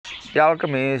elke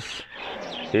mens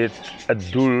het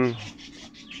 'n doel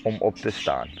om op te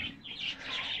staan.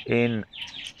 En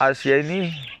as jy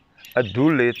nie 'n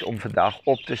doel het om vandag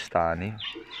op te staan nie,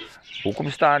 hoekom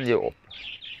staan jy op?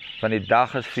 Want die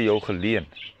dag is vir jou geleen.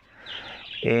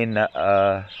 En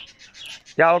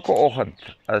elke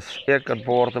oggend as ek in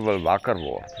Porterville wakker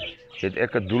word, het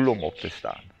ek 'n doel om op te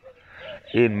staan.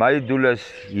 En my doel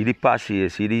is hierdie passie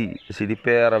is hierdie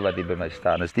pere wat hier by my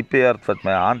staan. Is die perd wat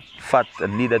my hand vat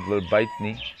en nie dit wil byt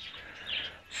nie.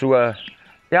 So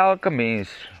elke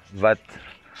mens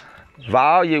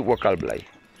waar jy ook al bly,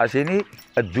 as jy nie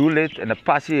 'n doel het en 'n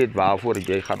passie het waarvoor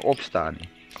jy gaan opstaan nie,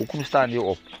 hoekom staan jy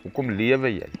op? Hoekom lewe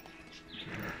jy?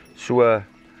 So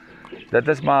dit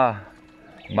is maar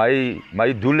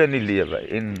my doel in die lewe.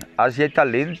 En as jy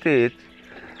talente het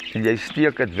en jy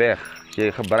steek dit weg,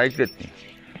 jy gebruik dit nie,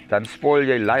 dan spoil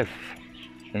jy life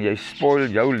en jy spoil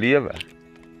jou lewe.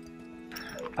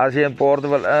 As jy in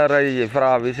Porterville inry, jy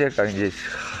vra wie sê kan jy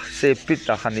sê Piet,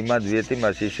 dan gaan niemand weet nie, maar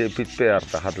as jy sê Piet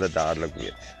Perd, dan gaan hulle dadelik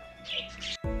weet.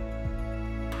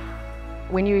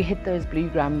 When you hit those blue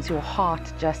grams, your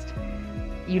heart just,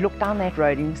 you look down that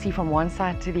road and you see from one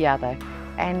side to the other,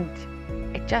 and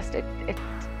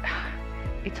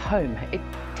it's home. It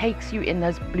takes you in,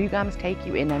 those blue gums take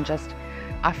you in, and just,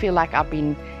 I feel like I've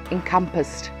been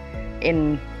encompassed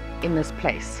in this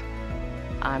place.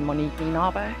 I'm Monique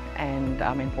Nabo and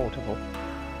I'm in Porterville.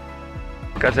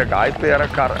 As ek daai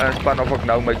perekar inspan of ek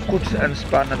nou my koets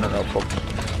inspan en of ek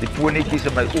die ponietjies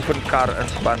in my oefenkar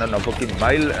inspan en of ek die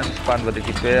myl inspan wat ek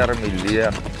die pere mee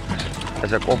leer,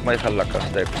 is ek op my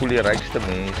gelukkigste. Ek voel die rykste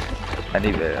mens in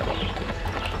die wêreld.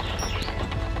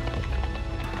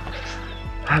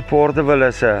 Porterville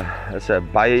is 'n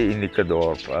baie unieke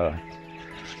dorp.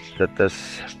 Dit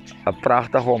is 'n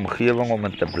pragtige omgewing om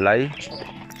in te bly.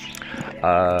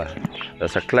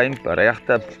 Dis 'n klein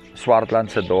regte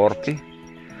swartlandse dorpie.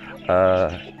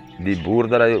 Die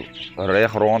boerdery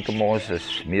reg rondom ons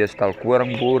is meestal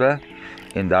koringboere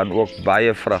en dan ook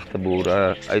baie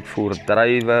vrugteboere, uitvoer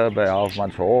druiwe by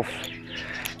Halfmanshof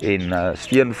en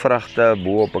steenvrugte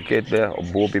bo op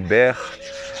Piketberg, bo op die berg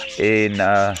en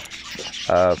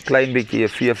klein bietjie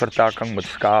veevertakking met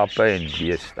skape en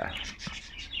beeste.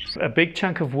 A big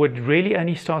chunk of wood really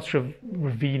only starts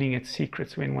revealing its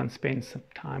secrets when one spends some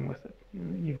time with it.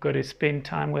 You've got to spend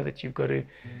time with it, you've got to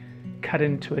cut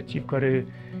into it, you've got to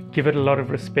give it a lot of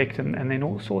respect, and then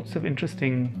all sorts of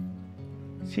interesting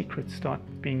secrets start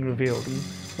being revealed. And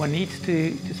one needs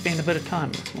to spend a bit of time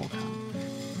with small town.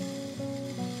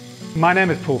 My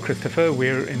name is Paul Christopher.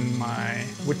 We're in my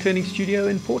wood turning studio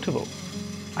in Porterville.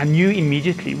 I knew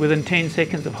immediately, within 10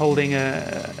 seconds of holding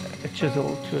a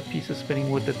chisel to a piece of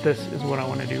spinning wood, that this is what I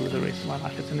want to do with the rest of my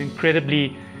life. It's an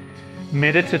incredibly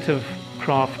meditative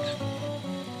craft.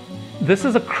 This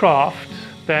is a craft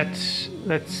that's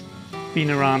been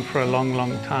around for a long,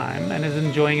 long time and is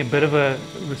enjoying a bit of a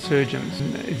resurgence.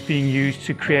 It's being used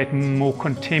to create more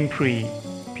contemporary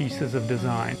pieces of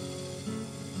design.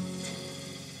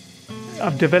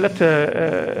 I've developed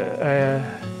a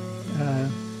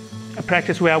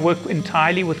practice where I work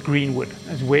entirely with green wood,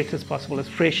 as wet as possible, as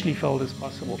freshly felled as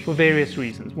possible, for various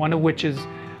reasons. One of which is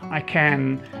I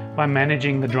can, by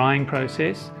managing the drying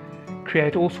process,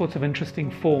 create all sorts of interesting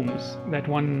forms that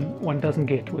one doesn't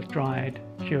get with dried,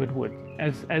 cured wood.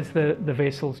 As the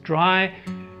vessels dry,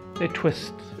 they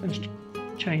twist and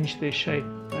change their shape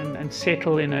and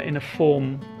settle in a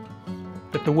form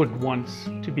that the wood wants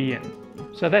to be in.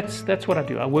 So that's what I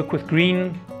do. I work with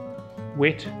green,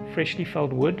 wet, freshly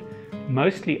felled wood,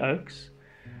 mostly oaks,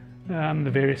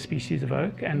 the various species of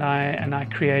oak, and I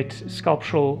create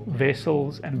sculptural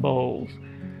vessels and bowls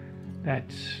that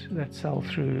sell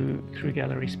through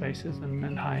gallery spaces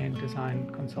and high-end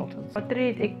design consultants. Wat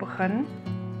het ek begin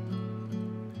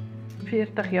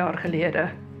 40 jaar gelede.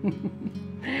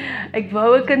 Ek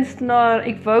wou 'n kunstenaar,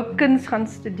 ek wou kuns gaan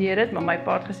studeer het, maar my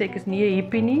pa het gesê ek is nie 'n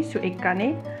hippie nie, so ek kan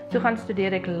nie. Toe gaan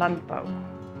studeer ek landbou.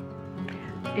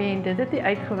 En dit het nie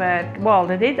uitgewerk. Wel,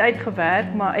 dit het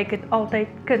uitgewerk, maar ek het altyd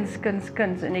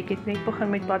kuns en ek het net begin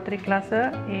met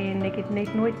batteryklasse en ek het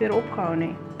net nooit weer opgehou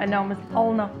nie. My naam is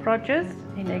Alna Project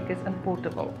en ek is in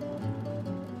Porterville.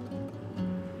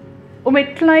 Om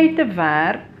met klei te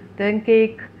werk, dink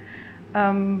ek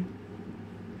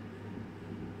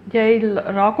jy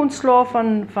raak ontslaaf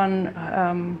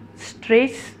van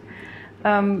stres.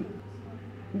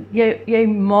 Jy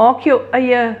maak jou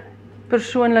eie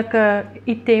persoonlike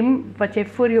item wat jy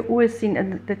voor jou oë sien,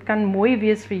 en dit kan mooi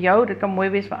wees vir jou, dit kan mooi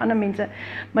wees vir ander mense,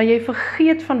 maar jy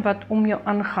vergeet van wat om jou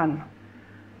aangaan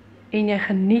en jy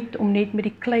geniet om net met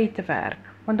die klei te werk.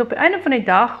 Want op die einde van die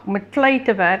dag, om met klei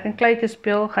te werk en klei te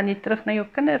speel, gaan jy terug na jou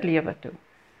kinderlewe toe.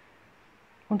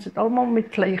 Ons het almal met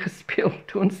klei gespeel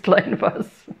toe ons klein was.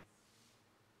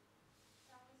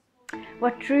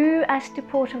 What drew us to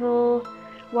Porterville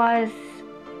was,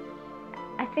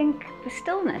 I think, the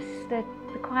stillness, the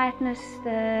quietness,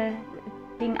 the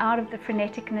being out of the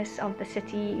freneticness of the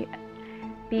city,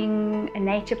 being a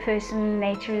nature person.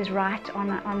 Nature is right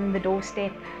on the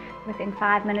doorstep. Within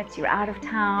 5 minutes you're out of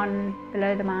town,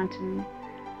 below the mountain,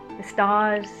 the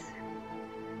stars,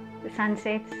 the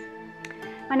sunsets.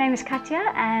 My name is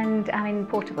Katja and I'm in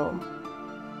Porterville.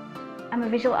 I'm a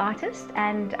visual artist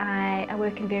and I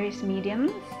work in various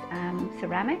mediums,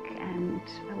 ceramic, and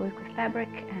I work with fabric,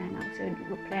 and I also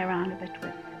play around a bit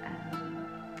with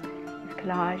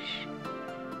collage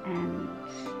and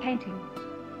painting.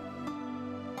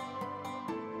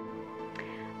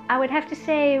 I would have to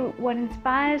say what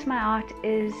inspires my art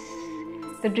is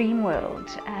the dream world.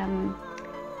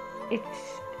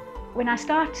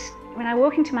 When I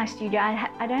walk into my studio,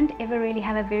 I don't ever really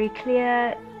have a very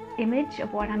clear image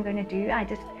of what I'm going to do. I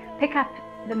just pick up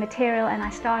the material and I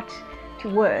start to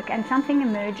work, and something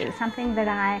emerges, something that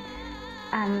I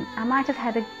might have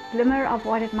had a glimmer of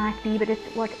what it might be, but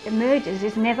what emerges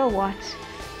is never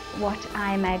what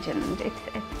I imagined.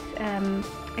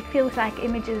 It feels like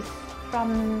images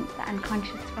from the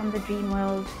unconscious, from the dream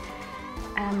world,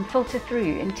 filter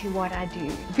through into what I do.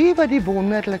 Weet wat die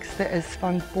wonderlikste is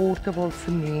van Porterville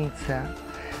se mense?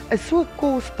 Is so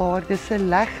kosbaar, dis 'n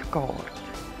legkaart.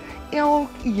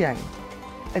 Elkeen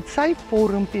het sy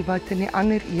vormpie wat in die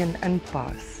ander een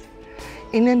inpas.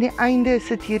 En in die einde is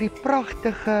dit hierdie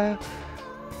pragtige,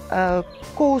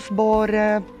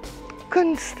 kosbare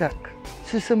kunststuk,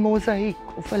 soos 'n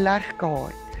mosaïek of 'n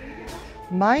legkaart.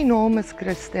 My naam is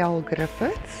Christel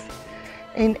Griffiths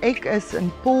en ek is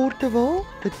in Porterville,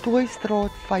 De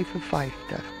Tooistraat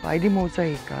 55, by die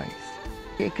Mosaïekhuis.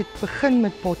 Ek het begin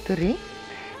met pottery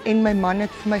en my man het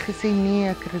vir my gesê,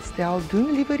 nee Christel,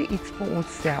 doen liewer iets vir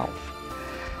onsself.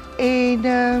 En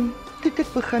toe het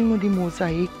ek begin met die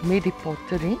mosaïek, met die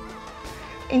pottery,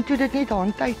 en toe het dit net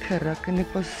handtyd geruk en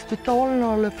ek was totaal en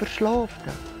al 'n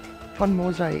verslaafde van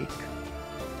mosaïek.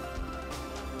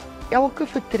 Elke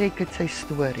vertrek het sy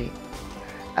storie,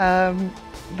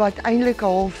 wat eintlik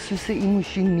half soos 'n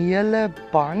emosionele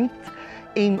band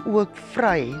en ook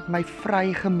my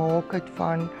vry gemaak het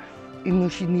van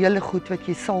emosionele goed wat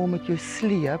jy saam met jou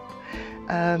sleep,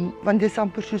 want dit is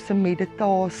amper soos 'n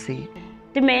meditasie.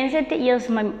 Die mense het eers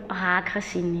my raak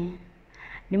gesien nie.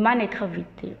 Die man het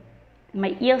geweet nie.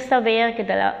 My eerste werk het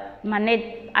hulle maar net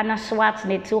aan 'n swart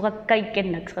net so gekyk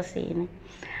en niks gesê nie.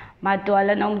 Maar toe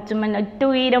hulle nou met my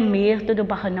tweede meer toe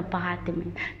begin praat met.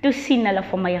 Toe sien hulle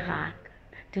vir my raak.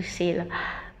 Toe sê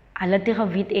hulle het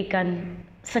geweet ek kan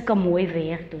sulke mooi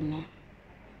werk doen nie.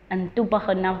 En toe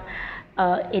begin nou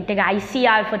hy sien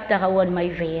al vertrou in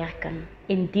my werk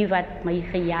en die wat my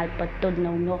gehelp het tot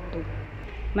nou nog toe.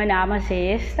 My naam is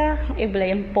Hester, ek bly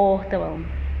in Porterville.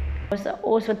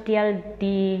 Ons vertel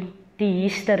die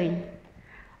history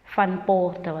van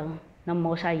Porterville, na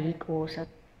mosaïek was het.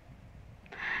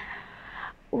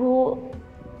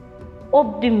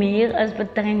 Op die meer is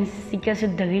betreft seker so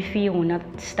 300-400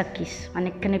 stukkies, want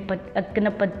ek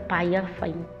knip het baie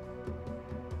fyn.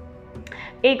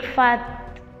 Ek vat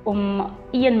om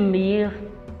een meer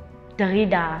 3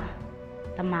 dae,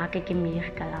 dan maak ek een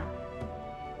meer klaar.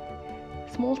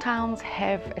 Small towns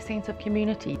have a sense of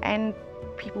community and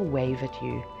people wave at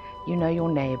you. You know your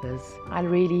neighbours.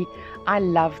 I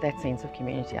love that sense of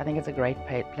community. I think it's a great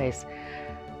place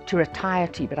to retire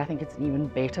to, but I think it's an even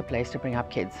better place to bring up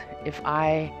kids. If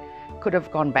I could have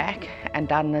gone back and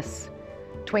done this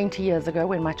 20 years ago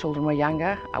when my children were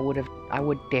younger, I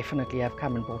would definitely have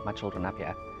come and brought my children up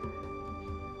here.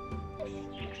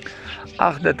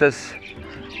 Ag, dit is,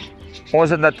 ons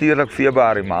het natuurlik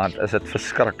Februarie maand, is dit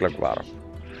verskriklik warm.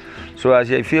 So as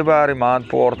jy Februarie maand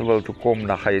Porterville toe kom,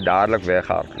 dan gaan jy dadelik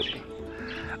weghardloop.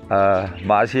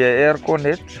 Maar as jy 'n aircon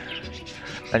het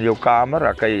in jou kamer,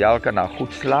 dan kan jy elke nag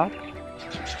goed slaap.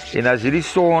 En as hierdie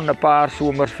son 'n paar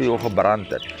somers vir jou gebrand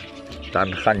het,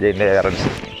 dan gaan jy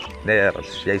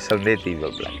nergens. Jy sal net hier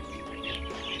wil bly.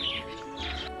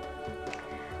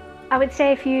 I would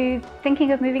say if you're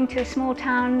thinking of moving to a small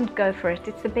town, go for it.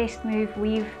 It's the best move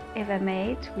we've ever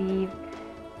made. We're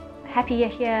happier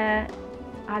here.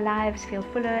 Our lives feel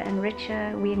fuller and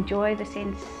richer. We enjoy the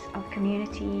sense of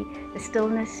community, the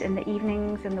stillness in the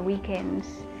evenings and the weekends.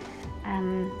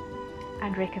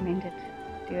 I'd recommend it.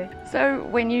 Do it. So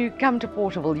when you come to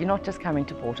Porterville, you're not just coming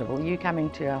to Porterville, you're coming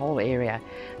to a whole area.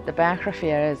 The Berg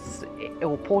Rivier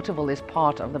or Porterville is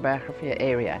part of the Berg Rivier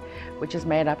area, which is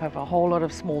made up of a whole lot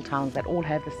of small towns that all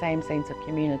have the same sense of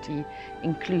community,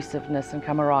 inclusiveness and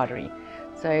camaraderie.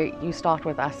 So you start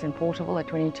with us in Porterville at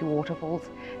 22 waterfalls,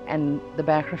 and the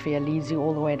Berg Rivier leads you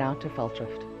all the way down to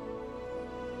Veldrift.